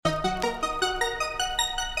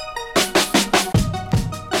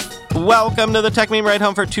Welcome to the Tech Meme Ride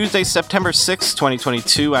Home for Tuesday, September 6,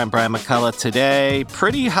 2022. I'm Brian McCullough. Today,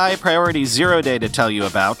 pretty high priority zero day to tell you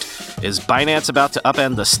about. Is Binance about to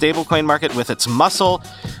upend the stablecoin market with its muscle?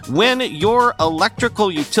 When your electrical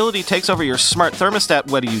utility takes over your smart thermostat,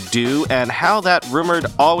 what do? And how that rumored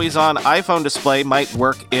always-on iPhone display might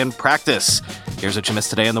work in practice. Here's what you missed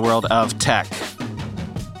today in the world of tech.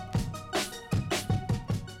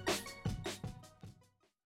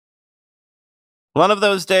 One of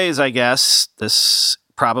those days, I guess. This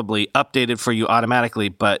probably updated for you automatically,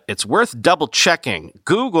 but it's worth double-checking.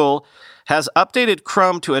 Google has updated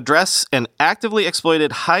Chrome to address an actively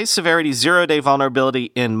exploited high-severity zero-day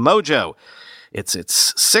vulnerability in Mojo. It's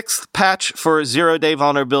its sixth patch for zero-day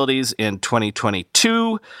vulnerabilities in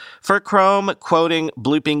 2022 for Chrome, quoting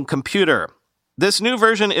Blooping Computer. This new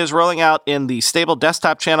version is rolling out in the stable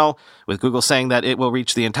desktop channel, with Google saying that it will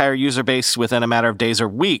reach the entire user base within a matter of days or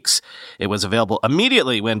weeks. It was available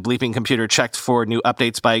immediately when Bleeping Computer checked for new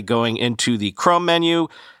updates by going into the Chrome menu,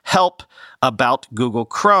 Help, About Google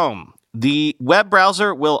Chrome. The web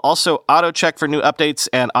browser will also auto-check for new updates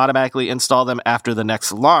and automatically install them after the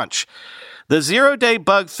next launch. The zero-day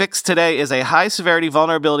bug fixed today is a high-severity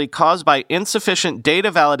vulnerability caused by insufficient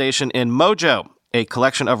data validation in Mojo, a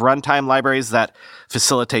collection of runtime libraries that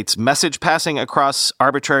facilitates message passing across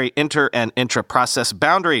arbitrary inter- and intra-process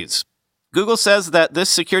boundaries. Google says that this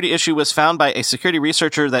security issue was found by a security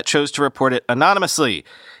researcher that chose to report it anonymously.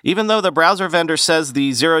 Even though the browser vendor says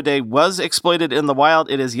the zero-day was exploited in the wild,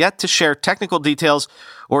 it is yet to share technical details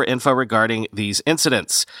or info regarding these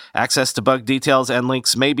incidents. Access to bug details and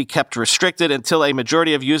links may be kept restricted until a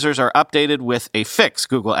majority of users are updated with a fix,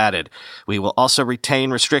 Google added. We will also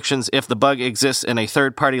retain restrictions if the bug exists in a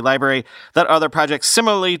third-party library that other projects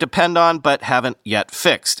similarly depend on but haven't yet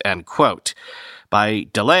fixed, end quote. By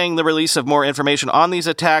delaying the release of more information on these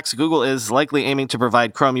attacks, Google is likely aiming to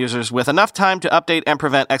provide Chrome users with enough time to update and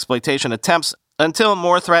prevent exploitation attempts until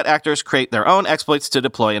more threat actors create their own exploits to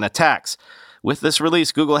deploy in attacks. With this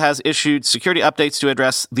release, Google has issued security updates to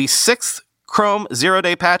address the sixth Chrome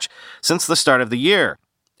zero-day patch since the start of the year.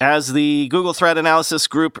 As the Google Threat Analysis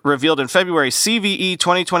Group revealed in February, CVE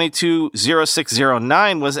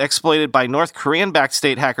 2022-0609 was exploited by North Korean-backed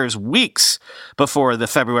state hackers weeks before the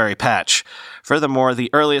February patch. Furthermore, the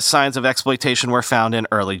earliest signs of exploitation were found in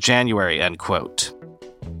early January, end quote.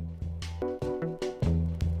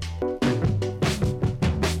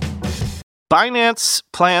 Binance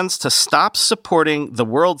plans to stop supporting the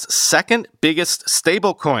world's second biggest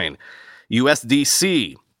stablecoin,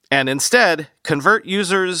 USDC, and instead convert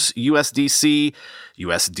users' USDC,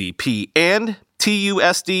 USDP, and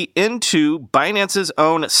TUSD into Binance's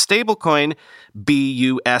own stablecoin,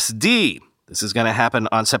 BUSD. This is going to happen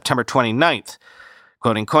on September 29th,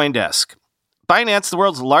 quoting CoinDesk. Binance, the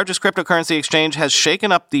world's largest cryptocurrency exchange, has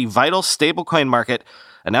shaken up the vital stablecoin market,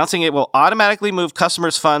 announcing it will automatically move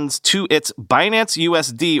customers' funds to its Binance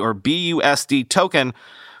USD or BUSD token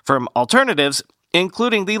from alternatives,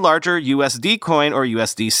 including the larger USD coin or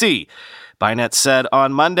USDC. Binance said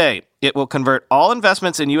on Monday it will convert all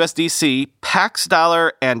investments in USDC, Pax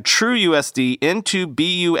Dollar, and True USD into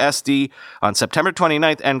BUSD on September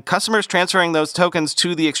 29th, and customers transferring those tokens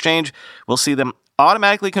to the exchange will see them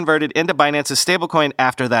automatically converted into Binance's stablecoin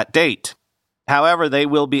after that date. However, they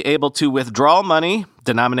will be able to withdraw money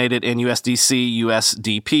denominated in USDC,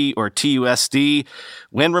 USDP, or TUSD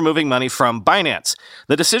when removing money from Binance.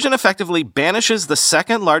 The decision effectively banishes the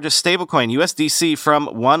second largest stablecoin, USDC, from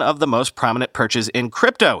one of the most prominent perches in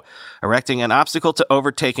crypto, erecting an obstacle to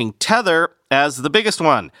overtaking Tether as the biggest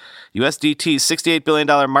one. USDT's $68 billion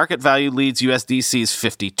market value leads USDC's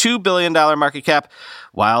 $52 billion market cap,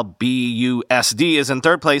 while BUSD is in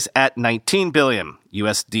third place at $19 billion.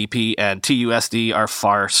 USDP and TUSD are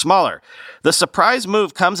far smaller. The surprise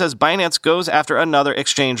move comes as Binance goes after another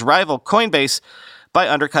exchange rival, Coinbase, by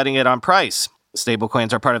undercutting it on price.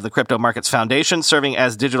 Stablecoins are part of the crypto market's foundation, serving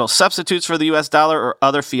as digital substitutes for the US dollar or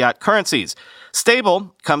other fiat currencies.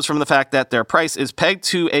 Stable comes from the fact that their price is pegged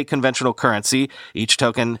to a conventional currency. Each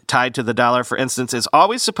token tied to the dollar, for instance, is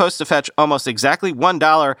always supposed to fetch almost exactly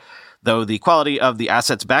 $1, though the quality of the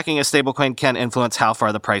assets backing a stablecoin can influence how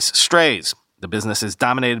far the price strays. The business is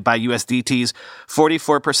dominated by USDT's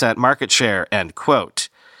 44% market share, end quote.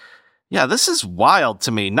 Yeah, this is wild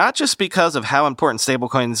to me, not just because of how important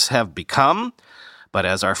stablecoins have become, but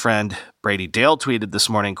as our friend Brady Dale tweeted this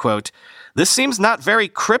morning, quote, "This seems not very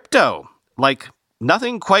crypto. Like,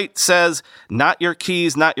 nothing quite says, not your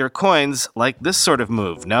keys, not your coins, like this sort of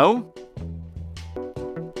move, no?"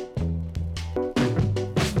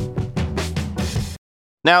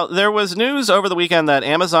 Now, there was news over the weekend that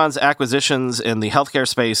Amazon's acquisitions in the healthcare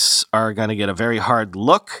space are going to get a very hard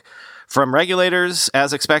look from regulators,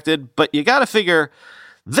 as expected, but you gotta figure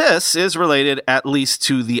this is related at least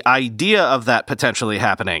to the idea of that potentially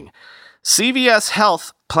happening. CVS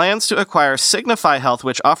Health plans to acquire Signify Health,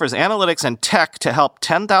 which offers analytics and tech to help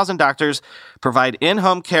 10,000 doctors provide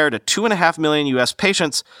in-home care to 2.5 million U.S.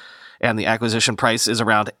 patients, and the acquisition price is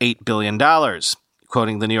around $8 billion,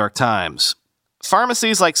 quoting the New York Times.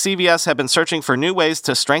 Pharmacies like CVS have been searching for new ways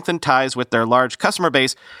to strengthen ties with their large customer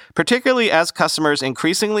base, particularly as customers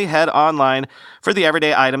increasingly head online for the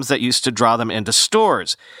everyday items that used to draw them into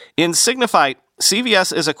stores. In Signify,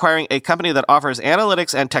 CVS is acquiring a company that offers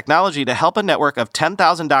analytics and technology to help a network of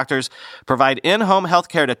 10,000 doctors provide in-home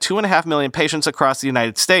healthcare to 2.5 million patients across the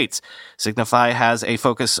United States. Signify has a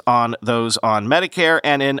focus on those on Medicare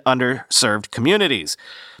and in underserved communities.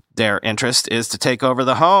 Their interest is to take over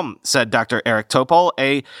the home, said Dr. Eric Topol,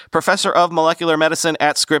 a professor of molecular medicine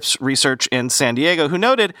at Scripps Research in San Diego, who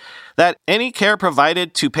noted that any care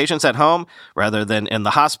provided to patients at home rather than in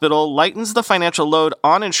the hospital lightens the financial load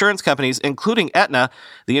on insurance companies, including Aetna,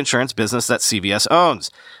 the insurance business that CVS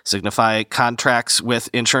owns. Signify contracts with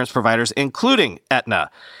insurance providers, including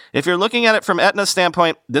Aetna. If you're looking at it from Aetna's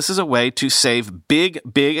standpoint, this is a way to save big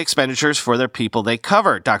expenditures for their people they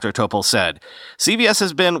cover, Dr. Topol said. CVS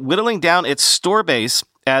has been whittling down its store base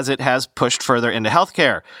as it has pushed further into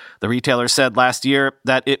healthcare. The retailer said last year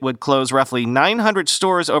that it would close roughly 900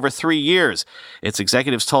 stores over 3 years. Its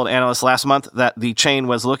executives told analysts last month that the chain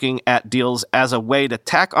was looking at deals as a way to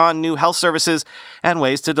tack on new health services and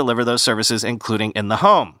ways to deliver those services, including in the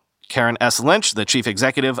home. Karen S. Lynch, the chief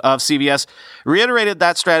executive of CVS, reiterated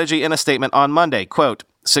that strategy in a statement on Monday. Quote,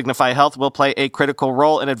 Signify Health will play a critical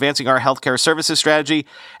role in advancing our healthcare services strategy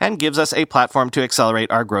and gives us a platform to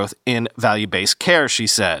accelerate our growth in value-based care, she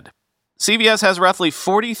said. CVS has roughly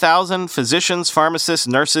 40,000 physicians, pharmacists,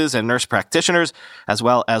 nurses, and nurse practitioners, as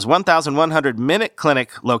well as 1,100 Minute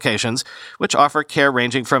Clinic locations, which offer care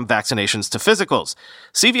ranging from vaccinations to physicals.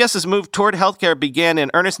 CVS's move toward healthcare began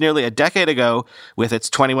in earnest nearly a decade ago with its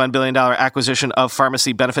 $21 billion acquisition of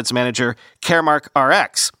pharmacy benefits manager Caremark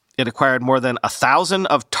Rx. It acquired more than 1,000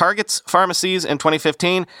 of Target's pharmacies in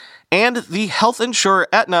 2015 and the health insurer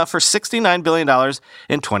Aetna for $69 billion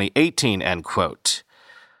in 2018, end quote.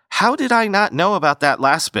 How did I not know about that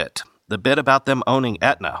last bit? The bit about them owning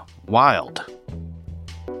Aetna. Wild.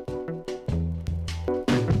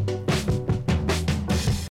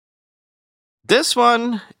 This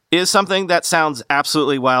one is something that sounds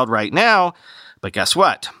absolutely wild right now, but guess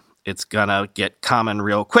what? It's gonna get common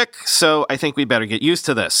real quick, so I think we better get used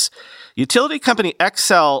to this. Utility company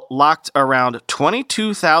Xcel locked around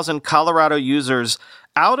 22,000 Colorado users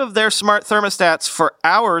out of their smart thermostats for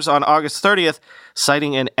hours on August 30th,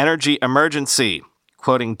 citing an energy emergency,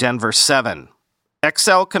 quoting Denver 7.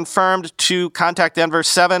 Xcel confirmed to Contact Denver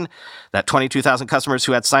 7 that 22,000 customers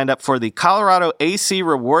who had signed up for the Colorado AC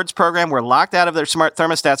Rewards program were locked out of their smart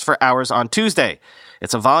thermostats for hours on Tuesday.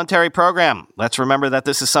 It's a voluntary program. Let's remember that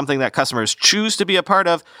this is something that customers choose to be a part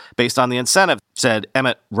of based on the incentive, said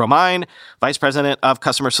Emmett Romine, Vice President of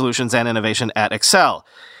Customer Solutions and Innovation at Xcel.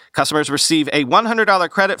 Customers receive a $100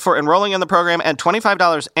 credit for enrolling in the program and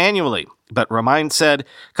 $25 annually. But Romine said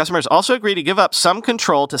customers also agree to give up some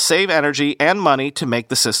control to save energy and money to make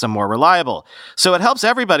the system more reliable. So it helps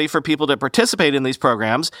everybody for people to participate in these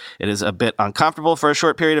programs. It is a bit uncomfortable for a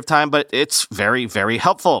short period of time, but it's very, very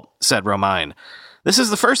helpful, said Romine. This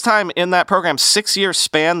is the first time in that program's 6-year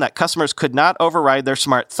span that customers could not override their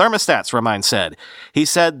smart thermostats, Romine said. He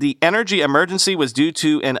said the energy emergency was due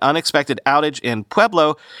to an unexpected outage in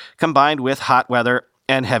Pueblo, combined with hot weather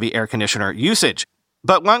and heavy air conditioner usage.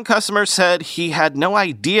 But one customer said he had no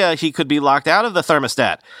idea he could be locked out of the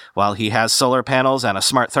thermostat. While he has solar panels and a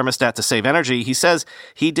smart thermostat to save energy, he says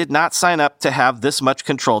he did not sign up to have this much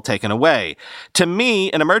control taken away. To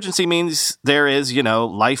me, an emergency means there is,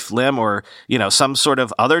 life, limb, or, some sort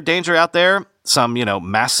of other danger out there. Some,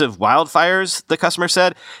 massive wildfires, the customer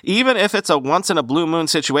said. Even if it's a once-in-a-blue-moon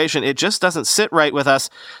situation, it just doesn't sit right with us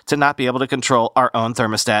to not be able to control our own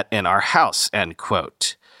thermostat in our house, end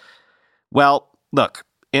quote. Well, look,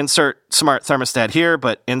 insert smart thermostat here,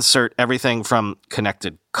 but insert everything from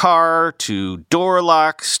connected car to door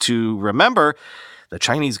locks to, remember, the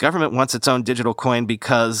Chinese government wants its own digital coin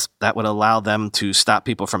because that would allow them to stop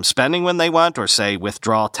people from spending when they want or, say,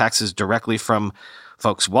 withdraw taxes directly from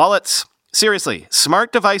folks' wallets. Seriously,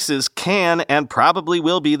 smart devices can and probably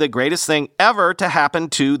will be the greatest thing ever to happen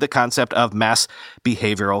to the concept of mass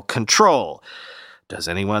behavioral control. Does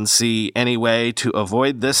anyone see any way to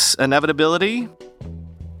avoid this inevitability?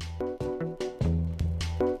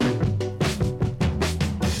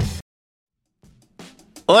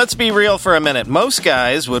 Let's be real for a minute. Most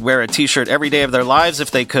guys would wear a t-shirt every day of their lives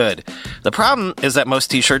if they could. The problem is that most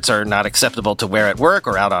t-shirts are not acceptable to wear at work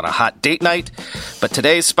or out on a hot date night. But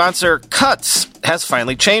today's sponsor, Cuts, has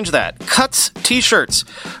finally changed that. Cuts t-shirts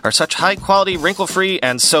are such high-quality, wrinkle-free,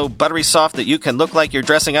 and so buttery soft that you can look like you're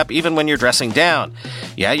dressing up even when you're dressing down.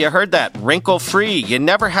 Yeah, you heard that. Wrinkle-free. You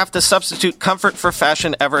never have to substitute comfort for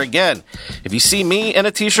fashion ever again. If you see me in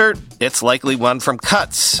a t-shirt, it's likely one from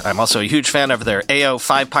Cuts. I'm also a huge fan of their AO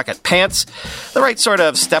 5-pocket pants. The right sort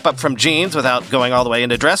of step up from jeans without going all the way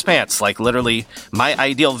into dress pants, like literally my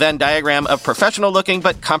ideal Venn diagram of professional looking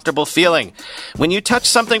but comfortable feeling. When you touch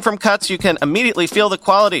something from Cuts, you can immediately feel the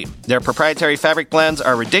quality. Their proprietary fabric blends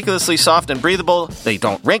are ridiculously soft and breathable, they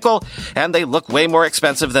don't wrinkle, and they look way more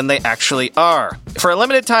expensive than they actually are. For a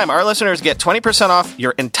limited time, our listeners get 20% off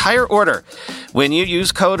your entire order when you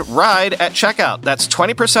use code RIDE at checkout. That's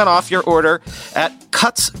 20% off your order at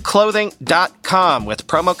cutsclothing.com with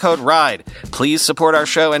promo code RIDE. Please support our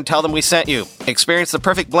show and tell them we sent you. Experience the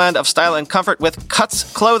perfect blend of style and comfort with Cuts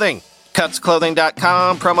Clothing.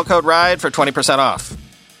 Cutsclothing.com, promo code RIDE for 20% off.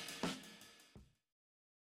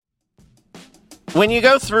 When you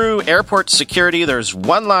go through airport security, there's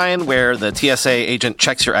one line where the TSA agent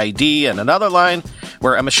checks your ID and another line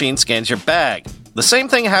where a machine scans your bag. The same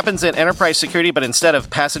thing happens in enterprise security, but instead of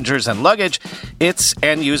passengers and luggage, it's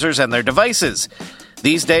end users and their devices.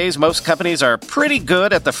 These days, most companies are pretty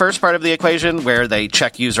good at the first part of the equation where they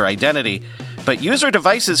check user identity, but user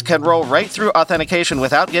devices can roll right through authentication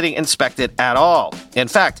without getting inspected at all. In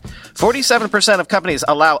fact, 47% of companies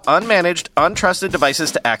allow unmanaged, untrusted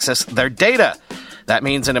devices to access their data. That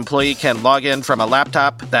means an employee can log in from a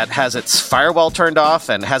laptop that has its firewall turned off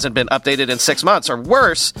and hasn't been updated in 6 months. Or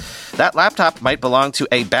worse, that laptop might belong to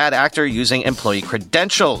a bad actor using employee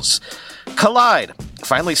credentials. Kolide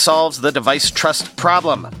finally solves the device trust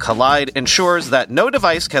problem. Kolide ensures that no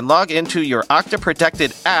device can log into your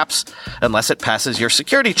Okta-protected apps unless it passes your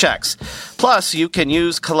security checks. Plus, you can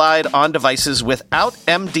use Kolide on devices without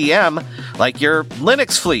MDM, like your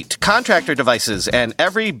Linux fleet, contractor devices, and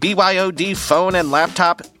every BYOD phone and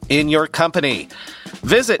laptop in your company.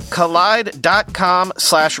 Visit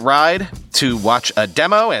kolide.com/ride to watch a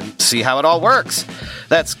demo and see how it all works.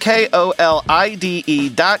 That's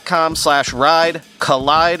KOLIDE.com/ride,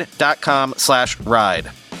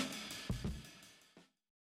 kolide.com/ride.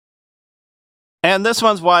 And this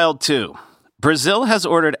one's wild too. Brazil has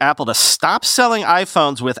ordered Apple to stop selling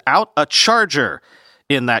iPhones without a charger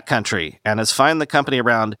in that country and has fined the company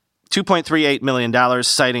around $2.38 million,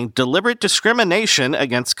 citing deliberate discrimination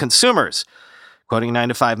against consumers. Quoting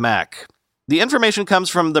 9to5Mac. The information comes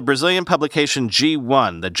from the Brazilian publication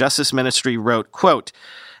G1. The Justice Ministry wrote, quote,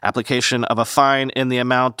 application of a fine in the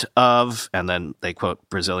amount of, and then they quote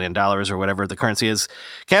Brazilian dollars or whatever the currency is,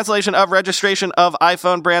 cancellation of registration of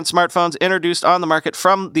iPhone brand smartphones introduced on the market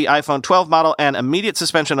from the iPhone 12 model and immediate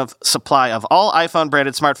suspension of supply of all iPhone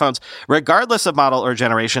branded smartphones, regardless of model or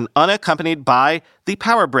generation, unaccompanied by the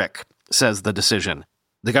power brick, says the decision.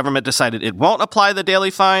 The government decided it won't apply the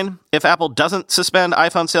daily fine if Apple doesn't suspend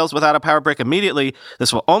iPhone sales without a power brick immediately.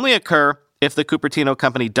 This will only occur if the Cupertino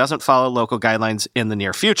company doesn't follow local guidelines in the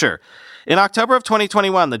near future. In October of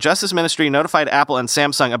 2021, the Justice Ministry notified Apple and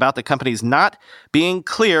Samsung about the companies not being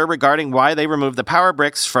clear regarding why they removed the power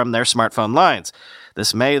bricks from their smartphone lines.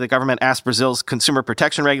 This May, the government asked Brazil's consumer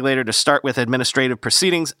protection regulator to start with administrative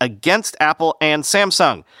proceedings against Apple and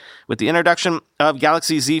Samsung. With the introduction of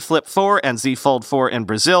Galaxy Z Flip 4 and Z Fold 4 in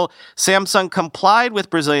Brazil, Samsung complied with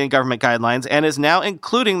Brazilian government guidelines and is now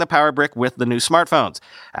including the power brick with the new smartphones.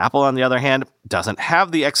 Apple, on the other hand, doesn't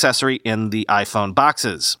have the accessory in the iPhone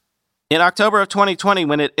boxes. In October of 2020,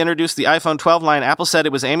 when it introduced the iPhone 12 line, Apple said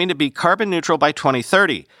it was aiming to be carbon neutral by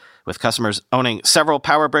 2030. With customers owning several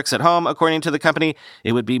power bricks at home, according to the company,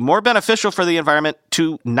 it would be more beneficial for the environment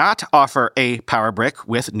to not offer a power brick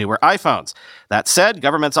with newer iPhones. That said,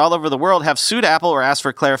 governments all over the world have sued Apple or asked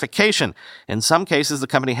for clarification. In some cases, the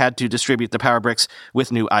company had to distribute the power bricks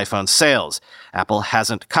with new iPhone sales. Apple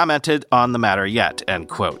hasn't commented on the matter yet, end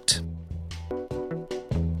quote.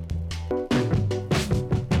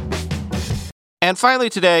 And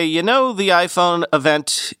finally today, you know the iPhone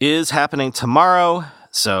event is happening tomorrow.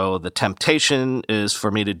 So the temptation is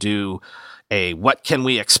for me to do a what can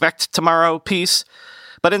we expect tomorrow piece.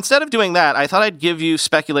 But instead of doing that, I thought I'd give you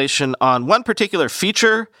speculation on one particular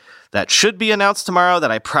feature that should be announced tomorrow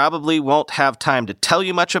that I probably won't have time to tell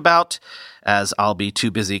you much about, as I'll be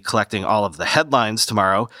too busy collecting all of the headlines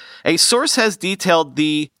tomorrow. A source has detailed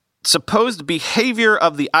the supposed behavior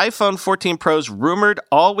of the iPhone 14 Pro's rumored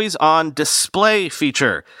always-on display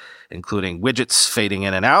feature. including widgets fading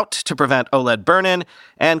in and out to prevent OLED burn-in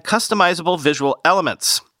and customizable visual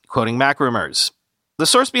elements, quoting MacRumors. The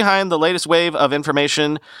source behind the latest wave of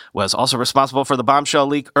information was also responsible for the bombshell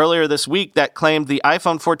leak earlier this week that claimed the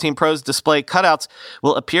iPhone 14 Pro's display cutouts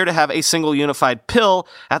will appear to have a single unified pill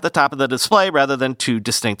at the top of the display rather than two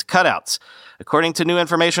distinct cutouts. According to new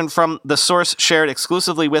information from the source shared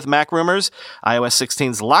exclusively with MacRumors, iOS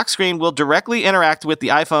 16's lock screen will directly interact with the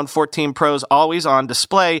iPhone 14 Pro's always-on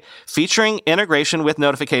display, featuring integration with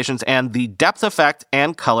notifications and the depth effect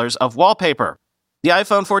and colors of wallpaper. The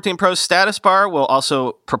iPhone 14 Pro's status bar will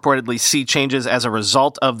also purportedly see changes as a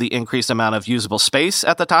result of the increased amount of usable space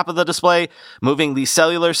at the top of the display, moving the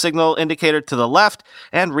cellular signal indicator to the left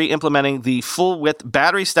and re-implementing the full-width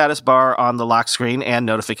battery status bar on the lock screen and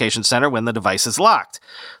notification center when the device is locked.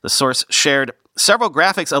 The source shared several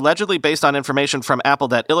graphics allegedly based on information from Apple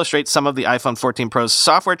that illustrate some of the iPhone 14 Pro's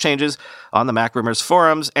software changes on the MacRumors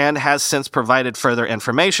forums and has since provided further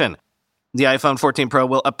information. The iPhone 14 Pro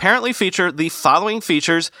will apparently feature the following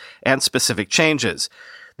features and specific changes.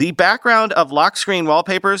 The background of lock screen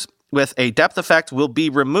wallpapers with a depth effect will be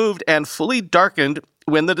removed and fully darkened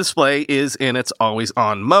when the display is in its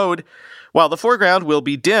always-on mode, while the foreground will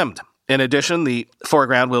be dimmed. In addition, the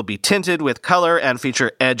foreground will be tinted with color and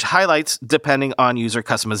feature edge highlights depending on user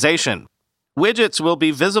customization. Widgets will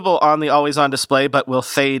be visible on the always-on display but will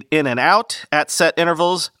fade in and out at set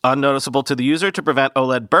intervals, unnoticeable to the user to prevent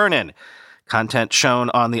OLED burn-in. Content shown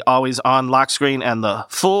on the always-on lock screen and the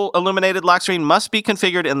full illuminated lock screen must be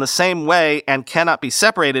configured in the same way and cannot be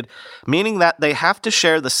separated, meaning that they have to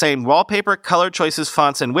share the same wallpaper, color choices,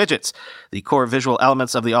 fonts, and widgets. The core visual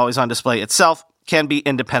elements of the always-on display itself can be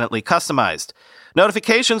independently customized.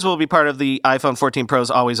 Notifications will be part of the iPhone 14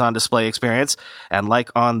 Pro's always-on display experience, and like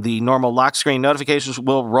on the normal lock screen, notifications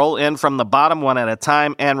will roll in from the bottom one at a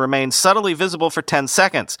time and remain subtly visible for 10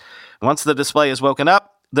 seconds. Once the display is woken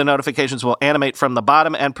up, the notifications will animate from the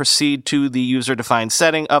bottom and proceed to the user-defined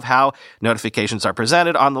setting of how notifications are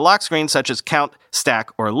presented on the lock screen, such as count, stack,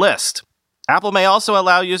 or list. Apple may also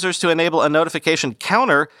allow users to enable a notification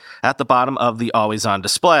counter at the bottom of the always-on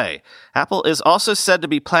display. Apple is also said to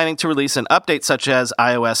be planning to release an update such as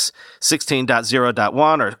iOS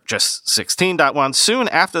 16.0.1 or just 16.1 soon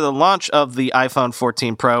after the launch of the iPhone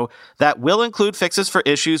 14 Pro that will include fixes for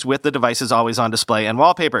issues with the device's always-on display and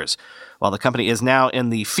wallpapers. While the company is now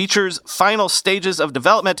in the feature's final stages of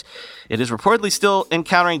development, it is reportedly still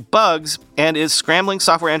encountering bugs and is scrambling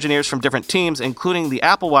software engineers from different teams, including the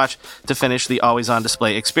Apple Watch, to finish the always-on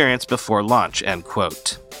display experience before launch, end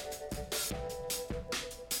quote.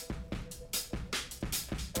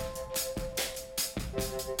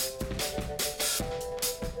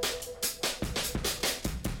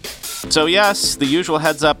 So yes, the usual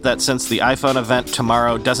heads up that since the iPhone event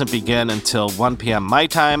tomorrow doesn't begin until 1 p.m. my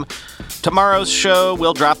time, tomorrow's show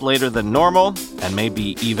will drop later than normal, and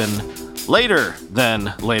maybe even later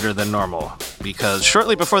than normal, because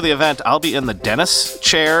shortly before the event, I'll be in the dentist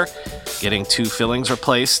chair getting 2 fillings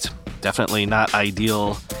replaced. Definitely not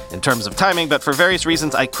ideal in terms of timing, but for various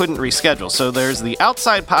reasons, I couldn't reschedule. So there's the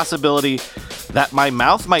outside possibility that my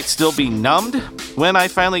mouth might still be numbed when I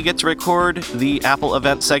finally get to record the Apple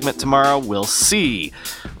event segment tomorrow. We'll see.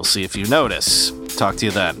 We'll see if you notice. Talk to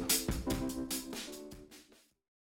you then.